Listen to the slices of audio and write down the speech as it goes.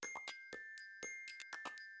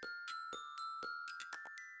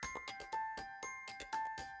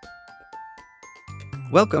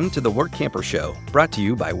Welcome to the Work Camper Show, brought to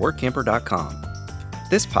you by Workcamper.com.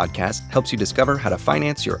 This podcast helps you discover how to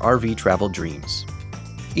finance your RV travel dreams.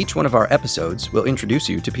 Each one of our episodes will introduce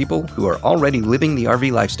you to people who are already living the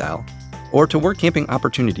RV lifestyle or to work camping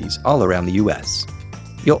opportunities all around the U.S.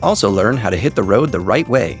 You'll also learn how to hit the road the right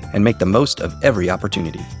way and make the most of every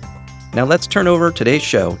opportunity. Now let's turn over today's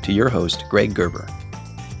show to your host, Greg Gerber.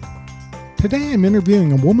 Today I'm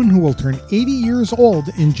interviewing a woman who will turn 80 years old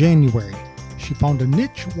in January. She found a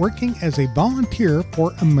niche working as a volunteer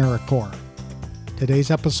for AmeriCorps.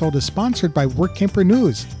 Today's episode is sponsored by Workamping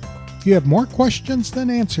News. If you have more questions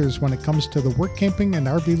than answers when it comes to the work camping and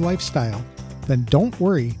RV lifestyle, then don't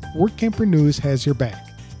worry, Workamping News has your back.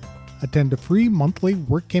 Attend a free monthly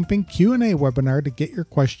Work Camping Q&A webinar to get your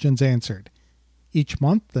questions answered. Each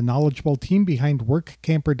month, the knowledgeable team behind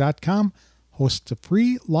Workcamper.com hosts a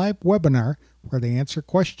free live webinar where they answer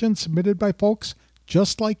questions submitted by folks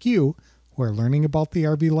just like you who are learning about the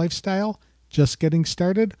RV lifestyle, just getting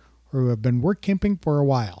started, or who have been work camping for a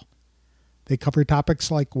while. They cover topics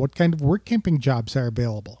like what kind of work camping jobs are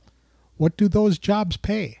available, what do those jobs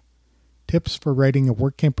pay, tips for writing a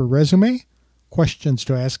work camper resume, questions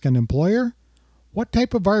to ask an employer, what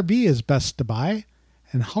type of RV is best to buy,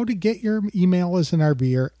 and how to get your email as an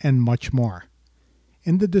RVer, and much more.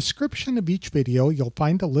 In the description of each video, you'll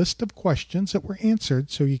find a list of questions that were answered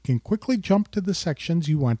so you can quickly jump to the sections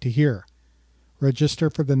you want to hear. Register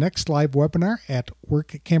for the next live webinar at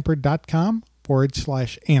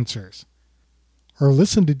workcamper.com/answers. Or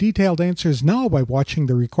listen to detailed answers now by watching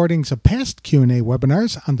the recordings of past Q&A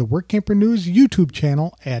webinars on the Workcamper News YouTube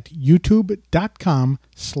channel at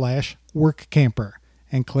youtube.com/workcamper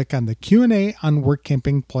and click on the Q&A on Work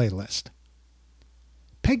Camping playlist.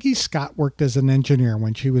 Peggie Scott worked as an engineer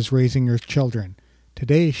when she was raising her children.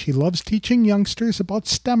 Today, she loves teaching youngsters about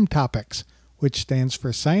STEM topics, which stands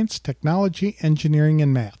for Science, Technology, Engineering,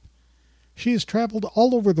 and Math. She has traveled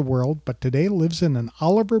all over the world, but today lives in an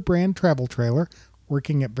Oliver brand travel trailer,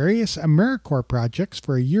 working at various AmeriCorps projects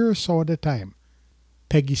for a year or so at a time.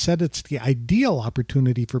 Peggie said it's the ideal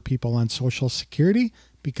opportunity for people on Social Security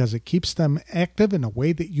because it keeps them active in a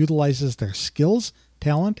way that utilizes their skills,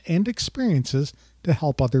 talent, and experiences to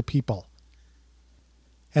help other people.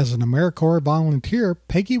 As an AmeriCorps volunteer,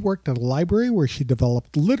 Peggie worked at a library where she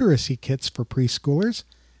developed literacy kits for preschoolers,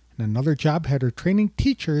 and another job had her training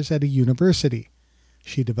teachers at a university.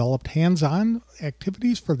 She developed hands-on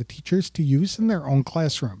activities for the teachers to use in their own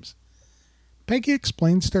classrooms. Peggie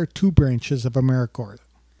explains there are two branches of AmeriCorps.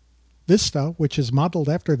 Vista, which is modeled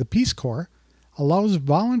after the Peace Corps, allows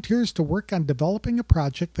volunteers to work on developing a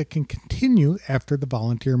project that can continue after the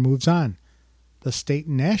volunteer moves on. The state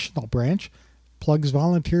and national branch plugs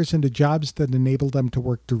volunteers into jobs that enable them to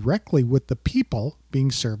work directly with the people being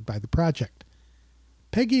served by the project.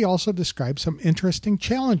 Peggie also describes some interesting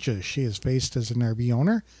challenges she has faced as an RV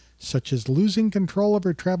owner, such as losing control of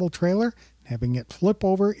her travel trailer and having it flip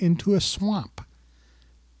over into a swamp.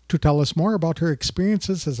 To tell us more about her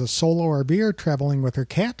experiences as a solo RVer traveling with her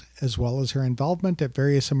cat, as well as her involvement at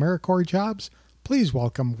various AmeriCorps jobs, please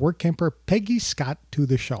welcome work camper Peggie Scott to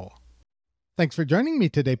the show. Thanks for joining me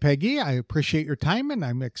today, Peggie. I appreciate your time and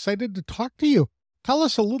I'm excited to talk to you. Tell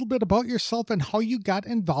us a little bit about yourself and how you got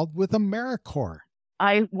involved with AmeriCorps.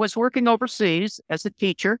 I was working overseas as a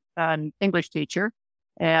teacher, an English teacher,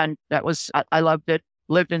 and I loved it,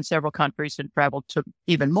 lived in several countries and traveled to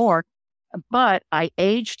even more, but I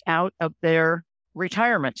aged out of their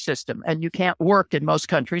retirement system, and you can't work in most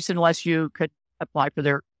countries unless you could apply for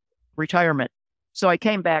their retirement. So I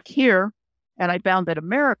came back here, and I found that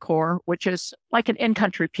AmeriCorps, which is like an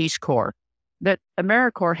in-country Peace Corps, that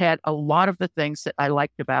AmeriCorps had a lot of the things that I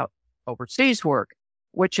liked about overseas work,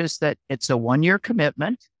 which is that it's a one-year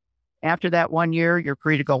commitment. After that 1 year, you're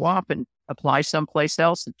free to go off and apply someplace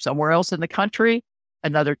else, somewhere else in the country,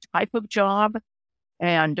 another type of job,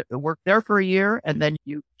 and work there for a year. And then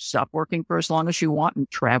you stop working for as long as you want and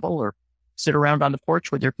travel or sit around on the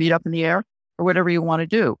porch with your feet up in the air or whatever you want to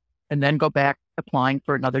do, and then go back applying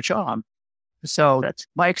for another job. So that's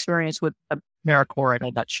my experience with AmeriCorps in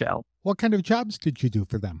a nutshell. What kind of jobs did you do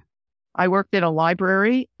for them? I worked in a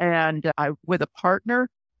library, and with a partner,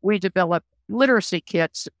 we developed literacy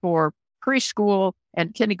kits for preschool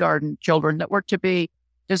and kindergarten children that were to be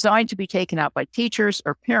designed to be taken out by teachers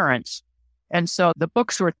or parents. And so the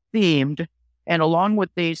books were themed, and along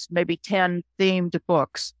with these maybe 10 themed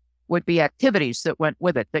books would be activities that went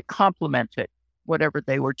with it that complemented whatever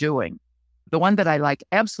they were doing. The one that I liked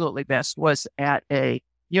absolutely best was at a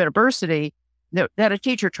university that had a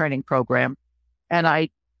teacher training program, and I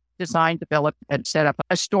designed, developed, and set up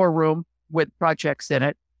a storeroom with projects in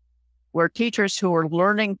it where teachers who were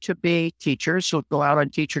learning to be teachers would go out on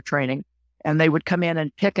teacher training, and they would come in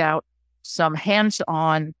and pick out some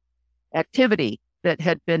hands-on activity that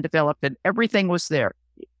had been developed, and everything was there.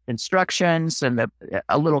 Instructions and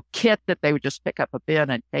a little kit that they would just pick up a bin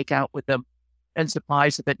and take out with them, and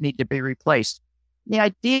supplies that need to be replaced. The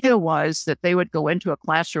idea was that they would go into a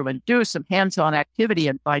classroom and do some hands-on activity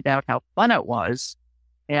and find out how fun it was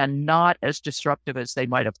and not as disruptive as they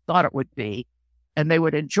might have thought it would be. And they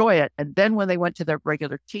would enjoy it. And then when they went to their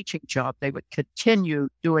regular teaching job, they would continue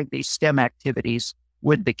doing these STEM activities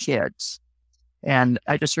with the kids. And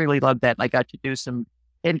I just really loved that. I got to do some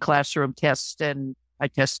in-classroom tests, and I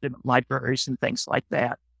tested in libraries and things like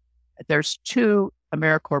that. There's 2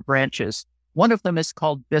 AmeriCorps branches. One of them is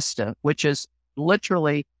called Vista, which is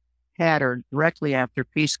literally patterned directly after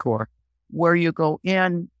Peace Corps, where you go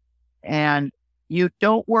in and you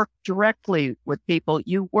don't work directly with people.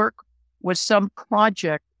 You work with some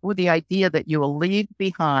project with the idea that you will leave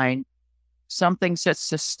behind something that's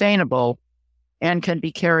sustainable and can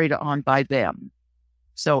be carried on by them.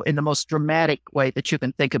 So in the most dramatic way that you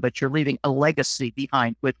can think of it, you're leaving a legacy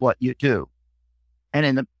behind with what you do. And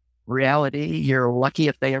in the reality, you're lucky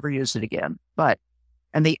if they ever use it again.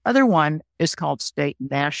 And the other one is called State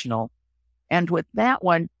and National. And with that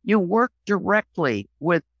one, you work directly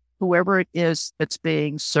with whoever it is that's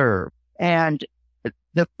being served. And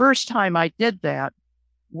the first time I did that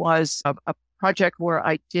was a project where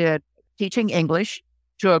I did teaching English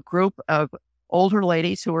to a group of older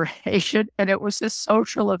ladies who were Haitian, and it was a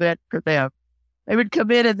social event for them. They would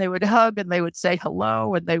come in and they would hug and they would say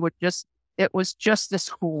hello, and it was just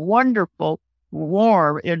this wonderful,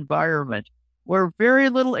 warm environment where very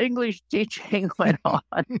little English teaching went on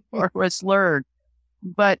or was learned.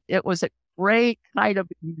 But it was a great kind of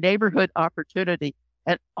neighborhood opportunity,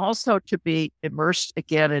 and also to be immersed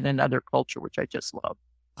again in another culture, which I just love.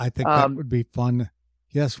 I think that would be fun.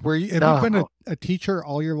 Yes. Have you been a teacher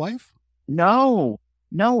all your life? No.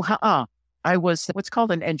 I was what's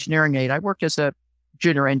called an engineering aide. I worked as a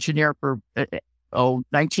junior engineer for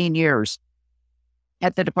 19 years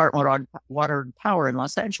at the Department of Water and Power in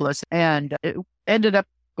Los Angeles, and it ended up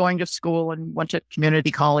going to school and went to community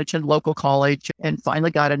college and local college, and finally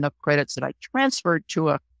got enough credits that I transferred to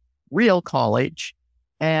a real college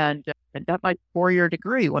and got my 4-year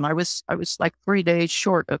degree when I was like 3 days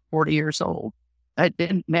short of 40 years old. I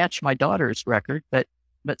didn't match my daughter's record, but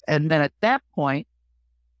and then at that point,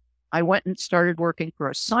 I went and started working for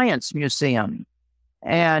a science museum,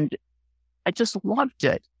 and I just loved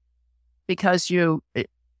it because you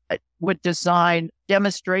would design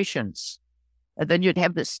demonstrations, and then you'd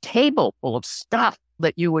have this table full of stuff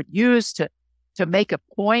that you would use to make a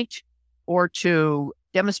point or to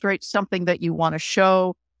demonstrate something that you want to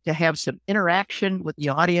show, to have some interaction with the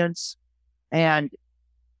audience. And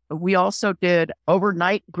we also did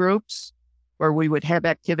overnight groups where we would have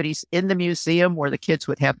activities in the museum where the kids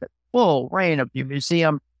would have the full reign of the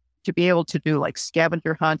museum to be able to do like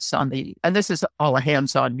scavenger hunts and this is all a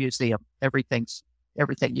hands-on museum. Everything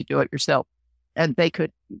you do it yourself. And they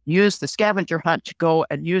could use the scavenger hunt to go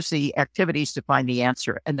and use the activities to find the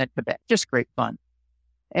answer and then come back. Just great fun.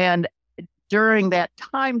 And during that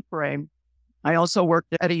time frame, I also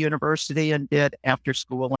worked at a university and did after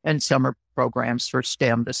school and summer programs for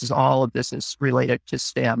STEM. All of this is related to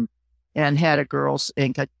STEM, and had a Girls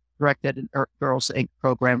Inc. I directed a Girls Inc.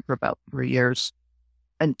 program for about 3 years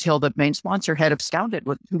until the main sponsor had absconded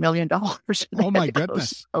with $2 million. Oh my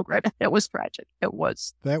goodness. It was tragic. It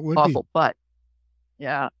was that would awful, be. but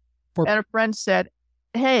yeah. And a friend said,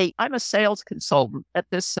 hey, I'm a sales consultant at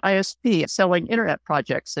this ISP selling internet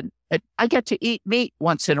projects, and I get to eat meat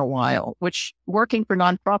once in a while, which working for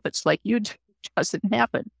nonprofits like you do doesn't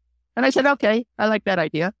happen. And I said, okay, I like that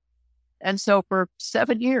idea. And so for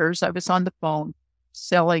 7 years, I was on the phone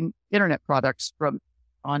selling internet products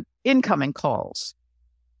on incoming calls.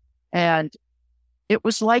 And it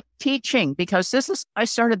was like teaching because I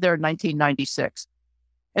started there in 1996.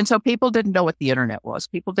 And so people didn't know what the internet was.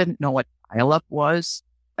 People didn't know what dial-up was.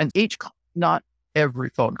 And not every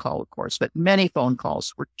phone call, of course, but many phone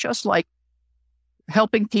calls were just like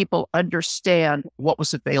helping people understand what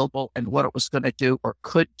was available and what it was going to do or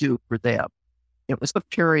could do for them. It was a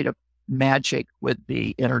period of magic with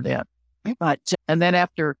the internet. And then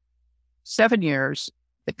after 7 years,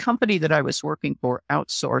 the company that I was working for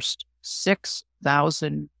outsourced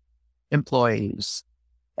 6,000 employees.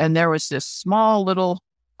 And there was this small little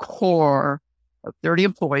core of 30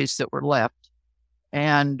 employees that were left.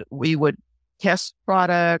 And we would test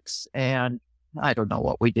products and I don't know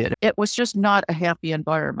what we did. It was just not a happy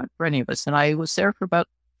environment for any of us. And I was there for about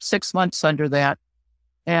 6 months under that.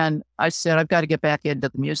 And I said, I've got to get back into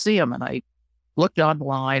the museum. And I looked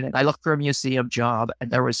online and I looked for a museum job.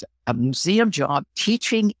 And there was a museum job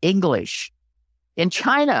teaching English in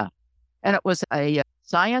China. And it was a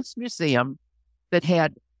science museum that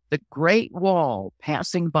had the Great Wall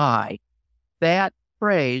passing by. That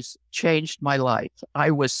phrase changed my life.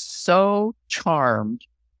 I was so charmed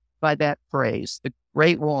by that phrase, the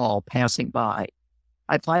Great Wall passing by.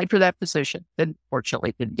 I applied for that position, then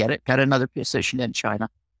fortunately didn't get it, got another position in China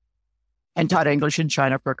and taught English in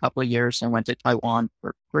China for a couple of years and went to Taiwan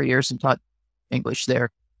for 3 years and taught English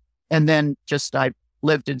there. And then I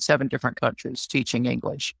lived in 7 different countries teaching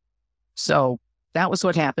English. So that was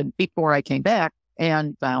what happened before I came back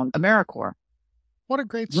and found AmeriCorps. What a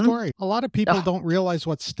great story. A lot of people don't realize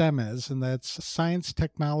what STEM is, and that's science,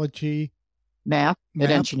 technology, math and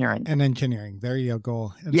engineering. And engineering. There you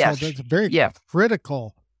go. And yes. So that's very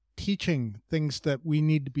critical teaching things that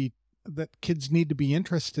that kids need to be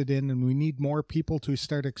interested in, and we need more people to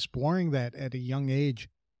start exploring that at a young age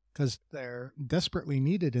because they're desperately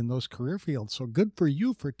needed in those career fields. So good for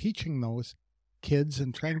you for teaching those kids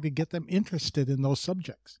and trying to get them interested in those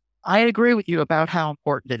subjects. I agree with you about how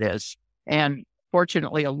important it is. And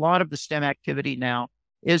fortunately, a lot of the STEM activity now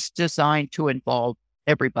is designed to involve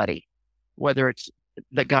everybody, whether it's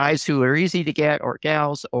the guys who are easy to get or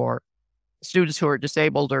gals or students who are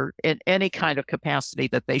disabled or in any kind of capacity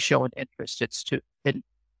that they show an interest. It's to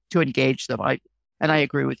engage them. I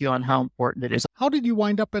agree with you on how important it is. How did you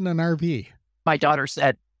wind up in an RV? My daughter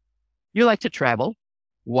said, you like to travel.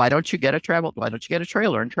 Why don't you get a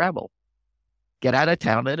trailer and travel? Get out of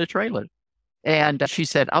town in a trailer. And she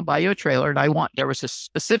said, I'll buy you a trailer. And there was a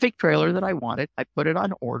specific trailer that I wanted. I put it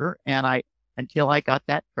on order and until I got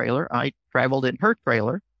that trailer, I traveled in her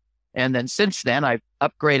trailer. And then since then, I've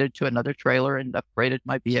upgraded to another trailer and upgraded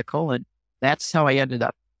my vehicle. And that's how I ended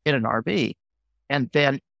up in an RV. And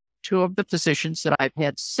then 2 of the positions that I've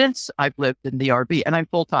had since I've lived in the RV, and I'm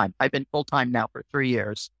full-time. I've been full-time now for 3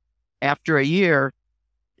 years. After a year,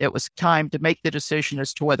 it was time to make the decision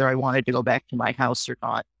as to whether I wanted to go back to my house or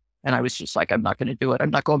not. And I was just like, I'm not going to do it.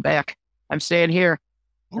 I'm not going back. I'm staying here.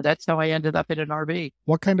 And that's how I ended up in an RV.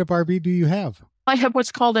 What kind of RV do you have? I have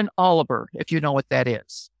what's called an Oliver, if you know what that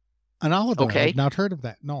is. An Oliver? Okay. I've not heard of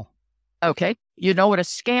that. No. Okay. You know what a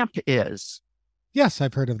Scamp is? Yes,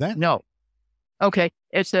 I've heard of that. No. Okay.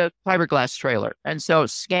 It's a fiberglass trailer. And so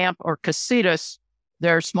Scamp or Casitas,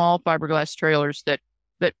 they're small fiberglass trailers that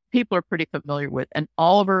people are pretty familiar with. And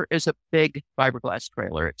Oliver is a big fiberglass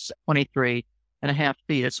trailer. It's 23.5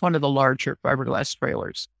 feet. It's one of the larger fiberglass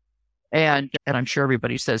trailers. And I'm sure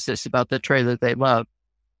everybody says this about the trailer they love,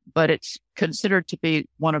 but it's considered to be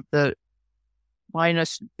one of the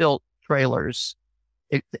finest built trailers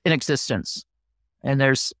in existence. And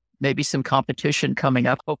there's maybe some competition coming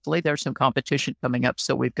up. Hopefully there's some competition coming up.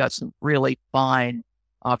 So we've got some really fine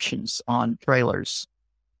options on trailers,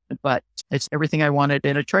 but it's everything I wanted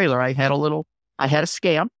in a trailer. I had a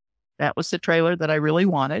Scamp. That was the trailer that I really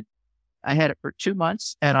wanted. I had it for 2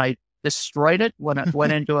 months and I destroyed it when it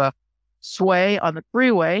went into a sway on the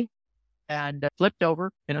freeway and flipped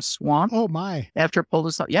over in a swamp. Oh my. After it pulled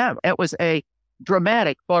us up. Yeah, it was a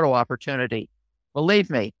dramatic photo opportunity.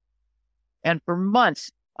 Believe me. And for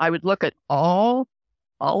months, I would look at all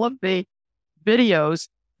of the videos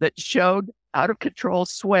that showed out of control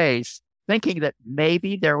sways, thinking that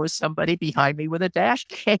maybe there was somebody behind me with a dash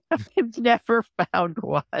cam. I've never found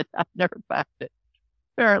one. I've never found it.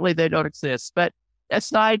 Apparently they don't exist. But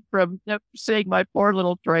aside from seeing my poor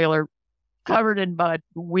little trailer covered in mud,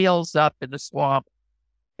 wheels up in the swamp,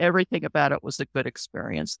 everything about it was a good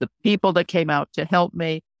experience. The people that came out to help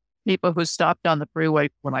me, people who stopped on the freeway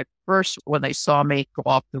when they saw me go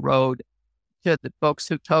off the road, to the folks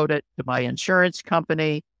who towed it, to my insurance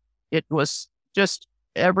company. It was just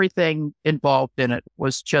everything involved in it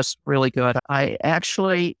was just really good. I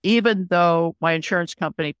actually, even though my insurance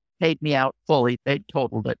company paid me out fully, they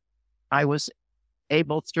totaled it. I was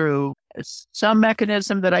able, through some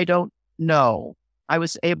mechanism that I don't know, I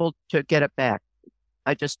was able to get it back.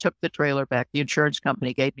 I just took the trailer back. The insurance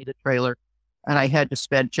company gave me the trailer and I had to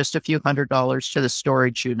spend just a few $100s to the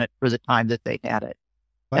storage unit for the time that they had it.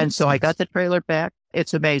 And so I got the trailer back.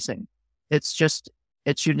 It's amazing. It's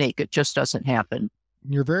unique. It just doesn't happen.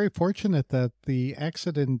 You're very fortunate that the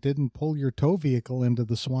accident didn't pull your tow vehicle into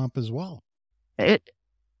the swamp as well. I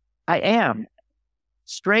am.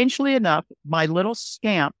 Strangely enough, my little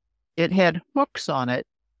Scamp, it had hooks on it,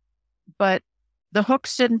 but the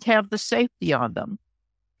hooks didn't have the safety on them.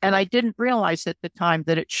 And I didn't realize at the time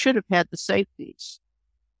that it should have had the safeties.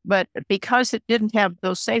 But because it didn't have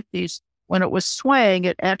those safeties, when it was swaying,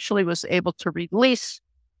 it actually was able to release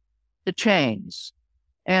the chains.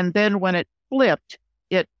 And then when it flipped,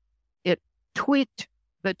 it tweaked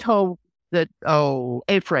the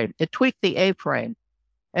A-frame. It tweaked the A-frame.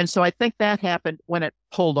 And so I think that happened when it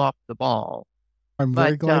pulled off the ball. I'm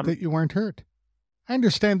very glad that you weren't hurt. I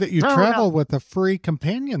understand that you travel with a furry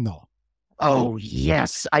companion, though. Oh,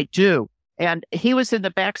 yes, I do. And he was in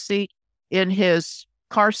the back seat in his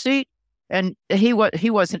car seat, and he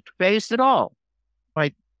wasn't fazed at all.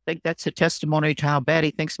 I think that's a testimony to how bad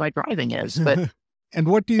he thinks my driving is. But and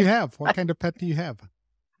what do you have? What kind of pet do you have?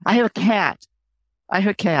 I have a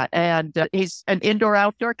cat. And he's an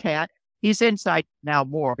indoor-outdoor cat. He's inside now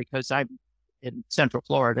more because I'm in Central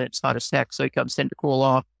Florida. It's hot as heck, so he comes in to cool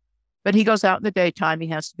off. But he goes out in the daytime. He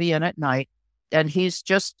has to be in at night. And he's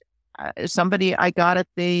just somebody I got at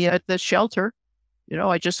the shelter.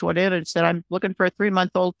 I just went in and said, I'm looking for a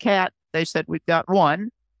 3-month-old cat. They said, we've got one.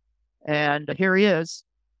 And here he is.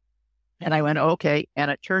 And I went, okay. And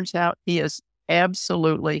it turns out he is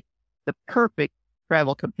absolutely the perfect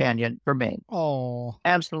travel companion for me. Oh,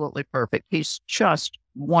 absolutely perfect. He's just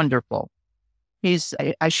wonderful.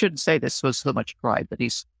 I shouldn't say this with so much pride, but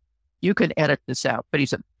you can edit this out, but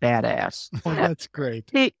he's a badass. Oh, that's great.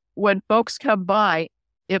 When folks come by,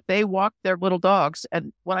 if they walk their little dogs,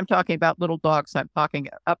 and when I'm talking about little dogs, I'm talking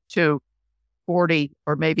up to 40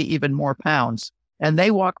 or maybe even more pounds, and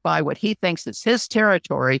they walk by what he thinks is his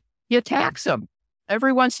territory, he attacks them.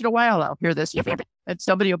 Every once in a while, I'll hear this, and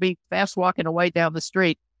somebody will be fast walking away down the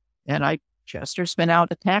street, and Chester's been out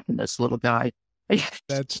attacking this little guy.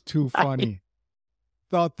 That's too funny.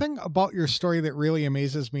 The thing about your story that really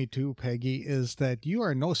amazes me too, Peggy, is that you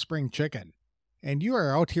are no spring chicken, and you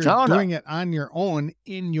are out here doing it on your own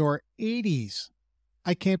in your 80s.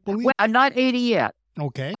 I can't believe it. I'm not 80 yet.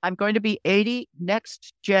 Okay. I'm going to be 80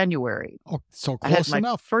 next January. Oh, so close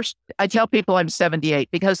enough. I tell people I'm 78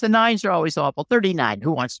 because the 9s are always awful. 39.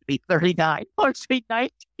 Who wants to be 39? Who wants to be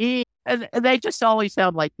 19? And they just always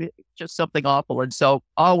sound like just something awful. And so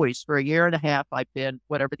always for a year and a half, I've been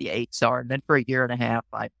whatever the 8s are. And then for a year and a half,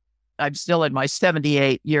 I'm still in my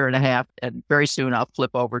 78 year and a half. And very soon I'll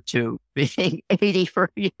flip over to being 80 for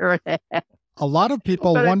a year and a half. A lot of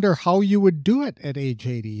people wonder how you would do it at age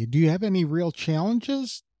 80. Do you have any real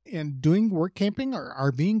challenges in doing work camping or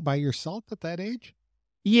RVing by yourself at that age?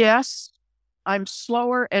 Yes, I'm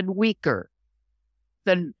slower and weaker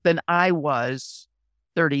than I was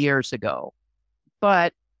 30 years ago.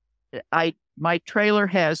 But my trailer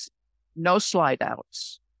has no slide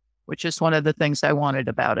outs, which is one of the things I wanted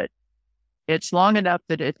about it. It's long enough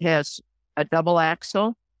that it has a double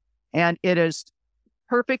axle, and it is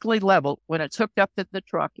perfectly level. When it's hooked up to the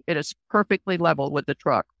truck, it is perfectly level with the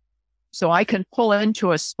truck. So I can pull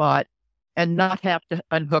into a spot and not have to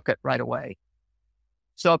unhook it right away.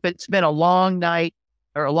 So if it's been a long night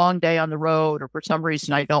or a long day on the road, or for some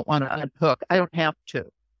reason I don't want to unhook, I don't have to.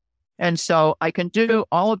 And so I can do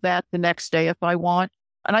all of that the next day if I want.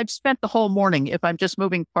 And I've spent the whole morning, if I'm just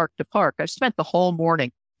moving park to park, I've spent the whole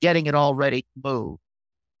morning getting it all ready to move.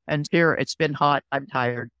 And here it's been hot, I'm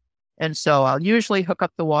tired. And so I'll usually hook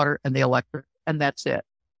up the water and the electric, and that's it.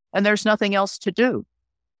 And there's nothing else to do.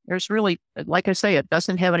 There's really, like I say, it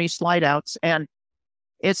doesn't have any slide outs, and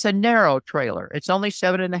it's a narrow trailer. It's only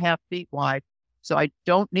 7.5 feet wide. So I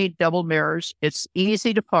don't need double mirrors. It's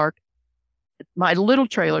easy to park. My little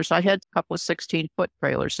trailers, I had a couple of 16-foot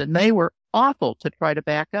trailers, and they were awful to try to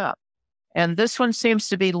back up. And this one seems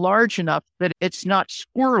to be large enough that it's not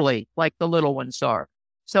squirrely like the little ones are.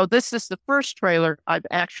 So this is the first trailer I've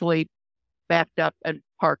actually backed up and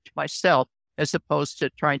parked myself, as opposed to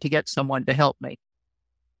trying to get someone to help me.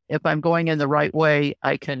 If I'm going in the right way,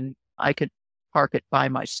 I can park it by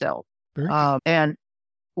myself. And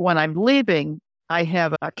when I'm leaving, I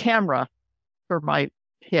have a camera for my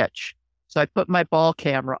hitch. So I put my ball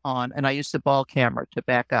camera on, and I use the ball camera to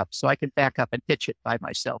back up, so I can back up and hitch it by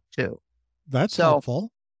myself too. That's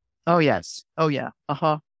helpful. Oh yes. Oh yeah.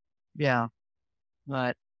 Yeah.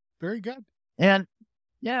 But very good. And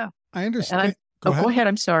yeah, I understand. Go ahead.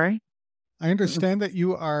 I'm sorry. I understand that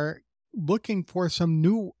you are looking for some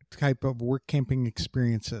new type of work camping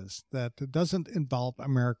experiences that doesn't involve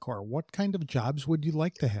AmeriCorps. What kind of jobs would you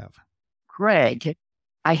like to have? Greg,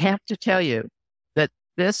 I have to tell you that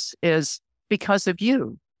this is because of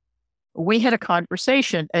you. We had a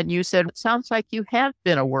conversation, and you said, it sounds like you have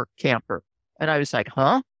been a work camper. And I was like,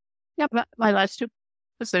 huh? Yeah, my last 2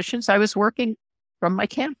 positions, I was working from my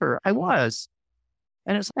camper. I was.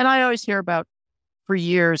 And I always hear about, for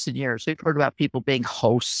years and years, we've heard about people being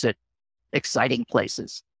hosts at exciting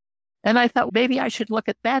places. And I thought maybe I should look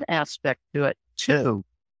at that aspect to it too.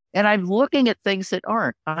 And I'm looking at things that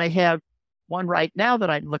aren't. I have one right now that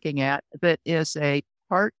I'm looking at that is a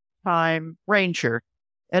part-time ranger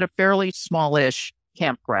at a fairly smallish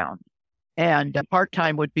campground. And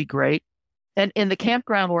part-time would be great. And in the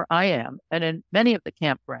campground where I am, and in many of the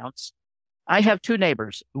campgrounds, I have two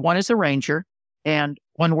neighbors. One is a ranger, and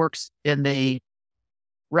one works in the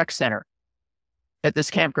rec center at this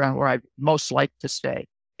campground where I most like to stay.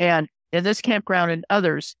 And in this campground and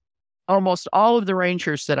others, almost all of the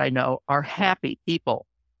rangers that I know are happy people.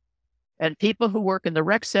 And people who work in the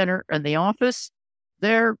rec center and the office,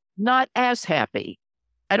 they're not as happy.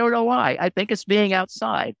 I don't know why. I think it's being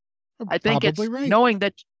outside. I think it's right. knowing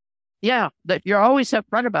that, that you're always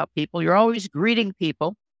upfront about people. You're always greeting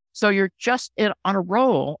people. So you're just on a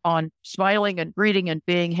roll on smiling and greeting and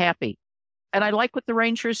being happy. And I like what the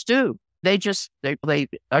rangers do. They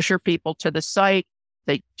usher people to the site.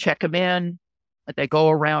 They check them in. They go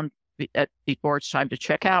around before it's time to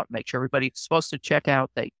check out, make sure everybody's supposed to check out.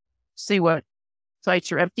 They see what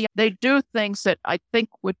sites are empty. They do things that I think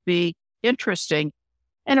would be interesting,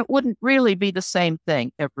 and it wouldn't really be the same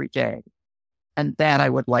thing every day. And that I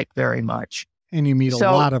would like very much. And you meet a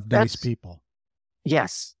lot of nice people.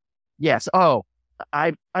 Yes. Yes. Oh,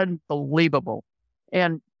 unbelievable.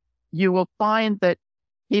 And you will find that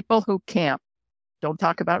people who camp don't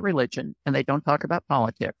talk about religion and they don't talk about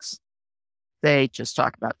politics. They just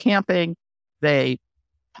talk about camping. They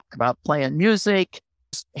talk about playing music,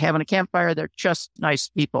 having a campfire. They're just nice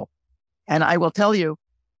people. And I'll tell you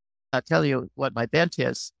what my bent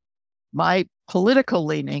is. My political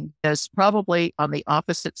leaning is probably on the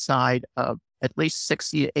opposite side of at least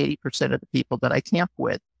 60 to 80% of the people that I camp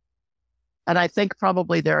with. And I think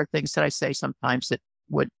probably there are things that I say sometimes that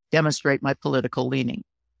would demonstrate my political leaning.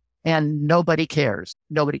 And nobody cares.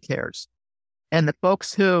 Nobody cares. And the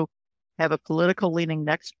folks who have a political leaning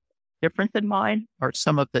different than mine are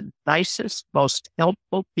some of the nicest, most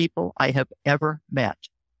helpful people I have ever met.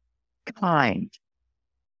 Kind.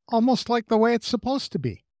 Almost like the way it's supposed to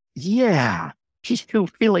be. Yeah. You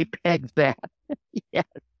really pegged that. Yes.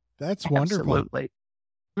 That's wonderful. Absolutely.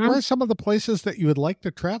 Where are some of the places that you would like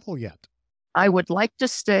to travel yet? I would like to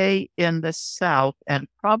stay in the South and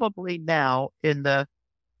probably now in the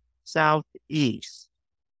Southeast,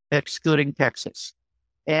 excluding Texas.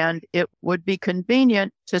 And it would be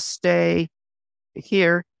convenient to stay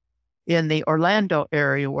here in the Orlando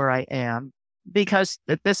area where I am, because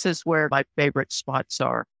this is where my favorite spots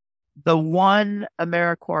are. The one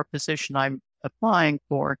AmeriCorps position I'm applying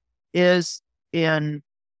for is in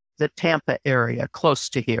the Tampa area, close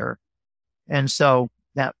to here. And so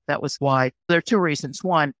that was why. There are two reasons.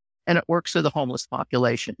 One, and it works with the homeless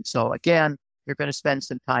population. So again, you're going to spend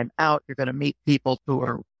some time out. You're going to meet people who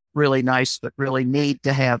are really nice, but really need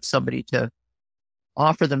to have somebody to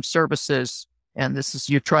offer them services. And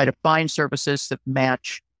you try to find services that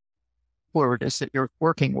match whoever it is that you're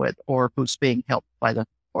working with or who's being helped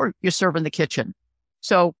or you serve in the kitchen.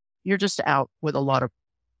 So you're just out with a lot of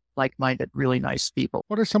like-minded, really nice people.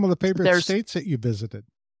 What are some of the favorite states that you visited?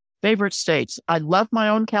 Favorite states. I love my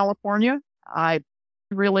own California. I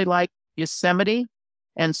really like Yosemite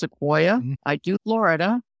and Sequoia. Mm-hmm. I do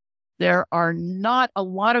Florida. There are not a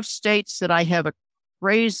lot of states that I have a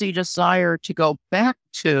crazy desire to go back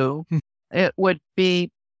to. It would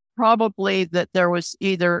be probably that there was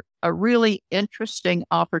either a really interesting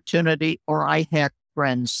opportunity or I had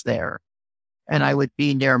friends there and I would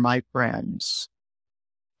be near my friends.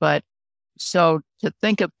 But so to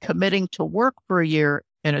think of committing to work for a year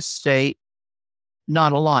in a state,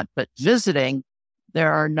 not a lot, but visiting,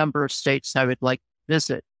 there are a number of states I would like to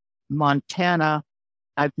visit. Montana,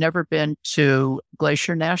 I've never been to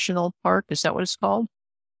Glacier National Park. Is that what it's called?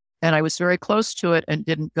 And I was very close to it and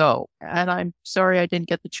didn't go. And I'm sorry I didn't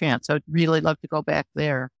get the chance. I'd really love to go back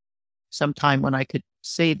there sometime when I could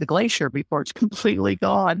see the glacier before it's completely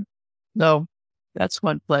gone. No, that's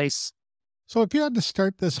one place. So if you had to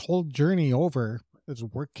start this whole journey over as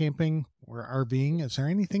work camping or RVing, is there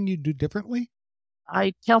anything you'd do differently?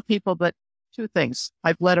 I tell people that two things.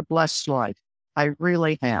 I've led a blessed life. I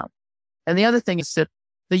really have. And the other thing is that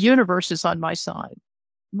the universe is on my side.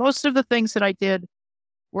 Most of the things that I did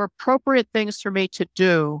were appropriate things for me to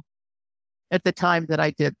do at the time that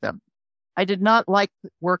I did them. I did not like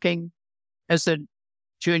working as a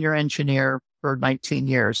junior engineer for 19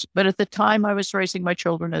 years, but at the time I was raising my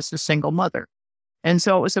children as a single mother. And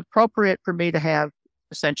so it was appropriate for me to have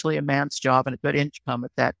essentially a man's job and a good income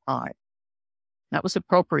at that time. That was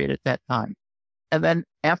appropriate at that time. And then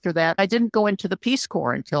after that, I didn't go into the Peace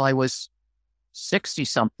Corps until I was 60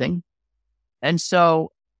 something. And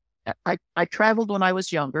so I traveled when I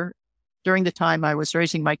was younger. During the time I was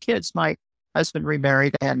raising my kids, my husband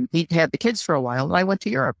remarried and he had the kids for a while. And I went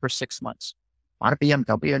to Europe for 6 months. Bought a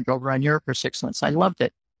BMW and drove around Europe for 6 months. I loved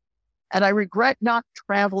it. And I regret not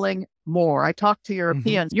traveling more. I talked to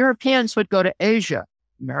Europeans. Europeans would go to Asia.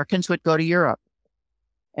 Americans would go to Europe.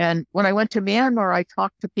 And when I went to Myanmar, I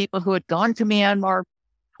talked to people who had gone to Myanmar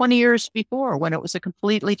 20 years before when it was a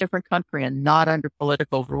completely different country and not under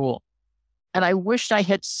political rule. And I wished I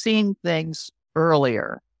had seen things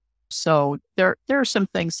earlier. So there are some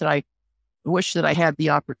things that I wish that I had the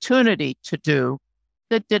opportunity to do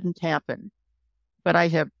that didn't happen. But I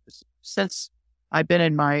have, since I've been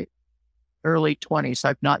in my early 20s,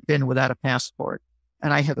 I've not been without a passport.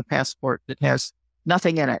 And I have a passport that has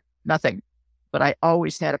nothing in it, nothing. But I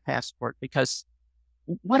always had a passport because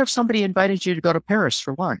what if somebody invited you to go to Paris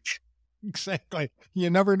for lunch? Exactly. You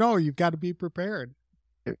never know. You've got to be prepared.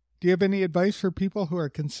 Do you have any advice for people who are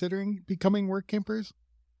considering becoming work campers?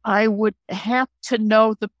 I would have to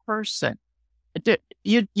know the person.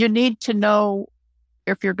 You need to know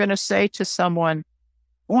if you're going to say to someone,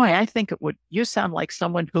 boy, I think you sound like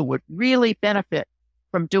someone who would really benefit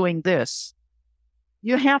from doing this.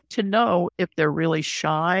 You have to know if they're really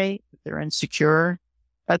shy, if they're insecure.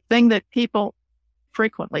 A thing that people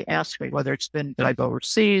frequently ask me, whether it's been that I go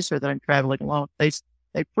overseas or that I'm traveling alone, they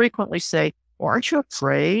frequently say, well, aren't you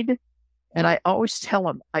afraid? And I always tell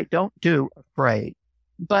them, I don't do afraid.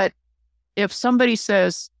 But if somebody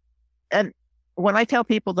says, and when I tell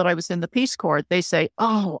people that I was in the Peace Corps, they say,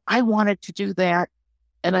 oh, I wanted to do that.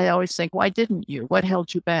 And I always think, why didn't you? What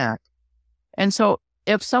held you back? And so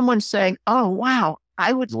if someone's saying, oh, wow,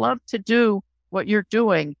 I would love to do what you're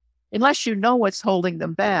doing, unless you know what's holding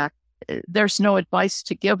them back, there's no advice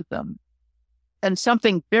to give them. And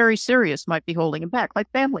something very serious might be holding them back, like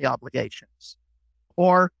family obligations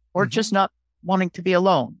or just not wanting to be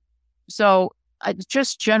alone. So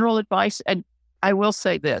just general advice. And I will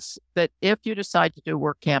say this, that if you decide to do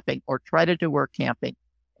work camping or try to do work camping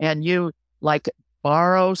and you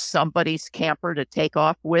borrow somebody's camper to take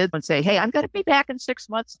off with and say, hey, I'm going to be back in 6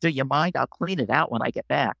 months. Do you mind? I'll clean it out when I get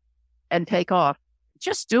back and take off.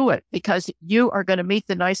 Just do it because you are going to meet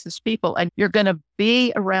the nicest people and you're going to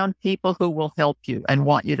be around people who will help you and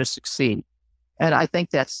want you to succeed. And I think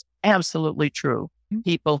that's absolutely true.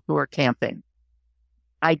 People who are camping.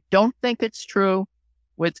 I don't think it's true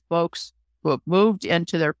with folks who have moved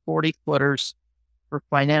into their 40-footers for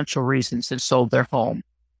financial reasons and sold their home.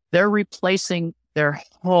 They're replacing their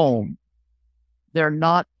home. They're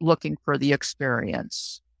not looking for the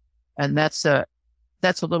experience. And that's a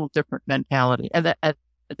little different mentality. And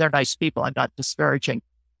they're nice people. I'm not disparaging,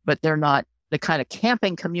 but they're not the kind of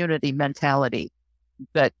camping community mentality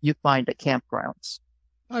that you find at campgrounds.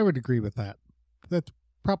 I would agree with that. That's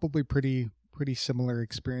probably pretty similar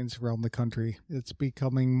experience around the country. It's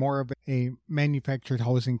becoming more of a manufactured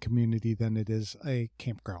housing community than it is a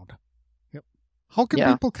campground. Yep. How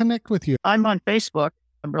can people connect with you? I'm on Facebook.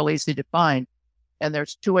 I'm real easy to find. And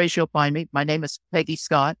there's two ways you'll find me. My name is Peggie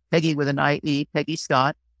Scott, Peggie with an I-E, Peggie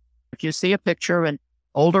Scott. If you see a picture of an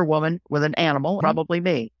older woman with an animal, probably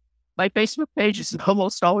me. My Facebook page is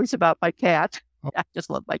almost always about my cat. I just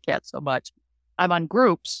love my cat so much. I'm on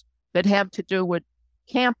groups that have to do with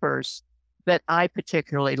campers that I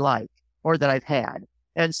particularly like or that I've had.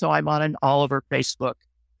 And so I'm on an Oliver Facebook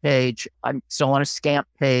page. I'm still on a Scamp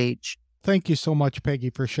page. Thank you so much, Peggie,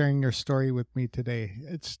 for sharing your story with me today.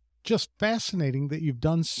 It's just fascinating that you've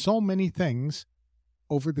done so many things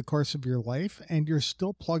over the course of your life and you're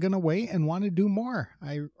still plugging away and want to do more.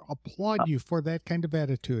 I applaud you for that kind of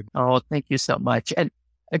attitude. Oh, thank you so much. And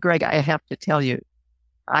Greg, I have to tell you,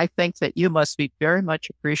 I think that you must be very much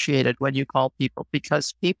appreciated when you call people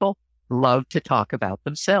because people love to talk about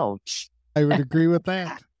themselves. I would agree with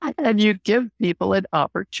that. And you give people an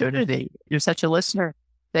opportunity. You're such a listener.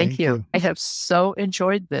 Thank you. I have so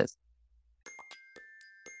enjoyed this.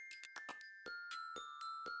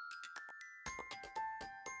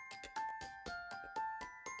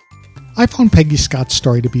 I found Peggie Scott's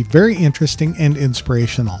story to be very interesting and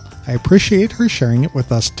inspirational. I appreciate her sharing it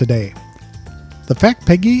with us today. The fact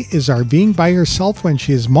Peggie is RVing by herself when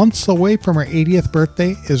she is months away from her 80th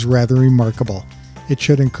birthday is rather remarkable. It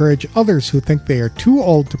should encourage others who think they are too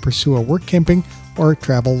old to pursue a work camping or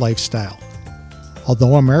travel lifestyle. Although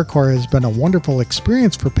AmeriCorps has been a wonderful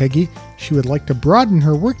experience for Peggie, she would like to broaden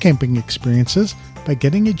her work camping experiences by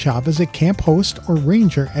getting a job as a camp host or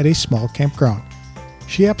ranger at a small campground.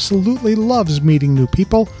 She absolutely loves meeting new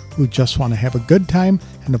people who just want to have a good time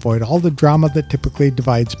and avoid all the drama that typically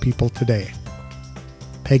divides people today.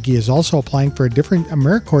 Peggie is also applying for a different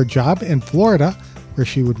AmeriCorps job in Florida where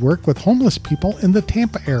she would work with homeless people in the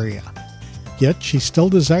Tampa area. Yet she still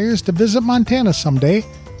desires to visit Montana someday,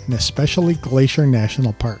 and especially Glacier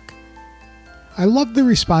National Park. I love the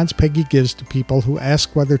response Peggie gives to people who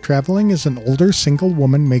ask whether traveling as an older single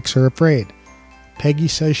woman makes her afraid. Peggie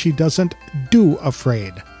says she doesn't do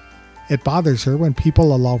afraid. It bothers her when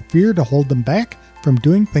people allow fear to hold them back from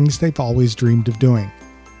doing things they've always dreamed of doing.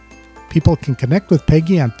 People can connect with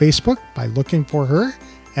Peggie on Facebook by looking for her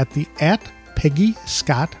at the @Peggie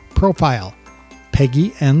Scott profile.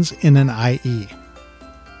 Peggie ends in an IE.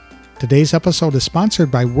 Today's episode is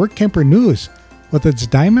sponsored by Workcamper News. With its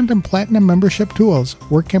Diamond and Platinum membership tools,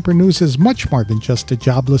 Workcamper News is much more than just a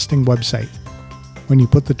job listing website. When you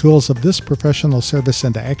put the tools of this professional service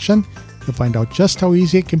into action, you'll find out just how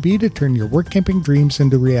easy it can be to turn your workcamping dreams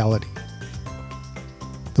into reality.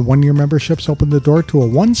 The one-year memberships open the door to a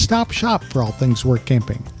one-stop shop for all things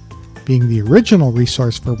workcamping. Being the original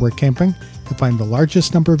resource for workcamping, you'll find the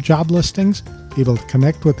largest number of job listings, be able to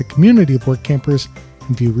connect with the community of workcampers,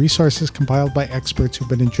 and view resources compiled by experts who've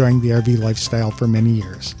been enjoying the RV lifestyle for many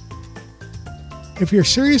years. If you're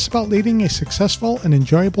serious about leading a successful and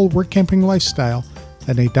enjoyable workcamping lifestyle,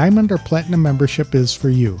 then a Diamond or Platinum membership is for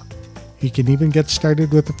you. You can even get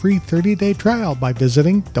started with a free 30-day trial by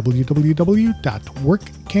visiting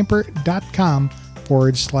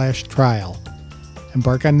www.workcamper.com/trial.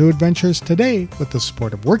 Embark on new adventures today with the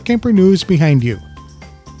support of Workcamper News behind you.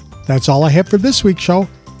 That's all I have for this week's show.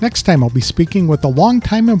 Next time I'll be speaking with a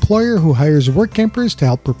longtime employer who hires workcampers to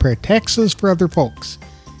help prepare taxes for other folks.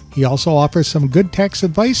 He also offers some good tax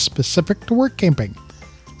advice specific to workcamping.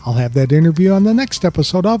 I'll have that interview on the next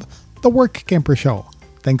episode of The Workcamper Show.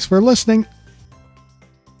 Thanks for listening.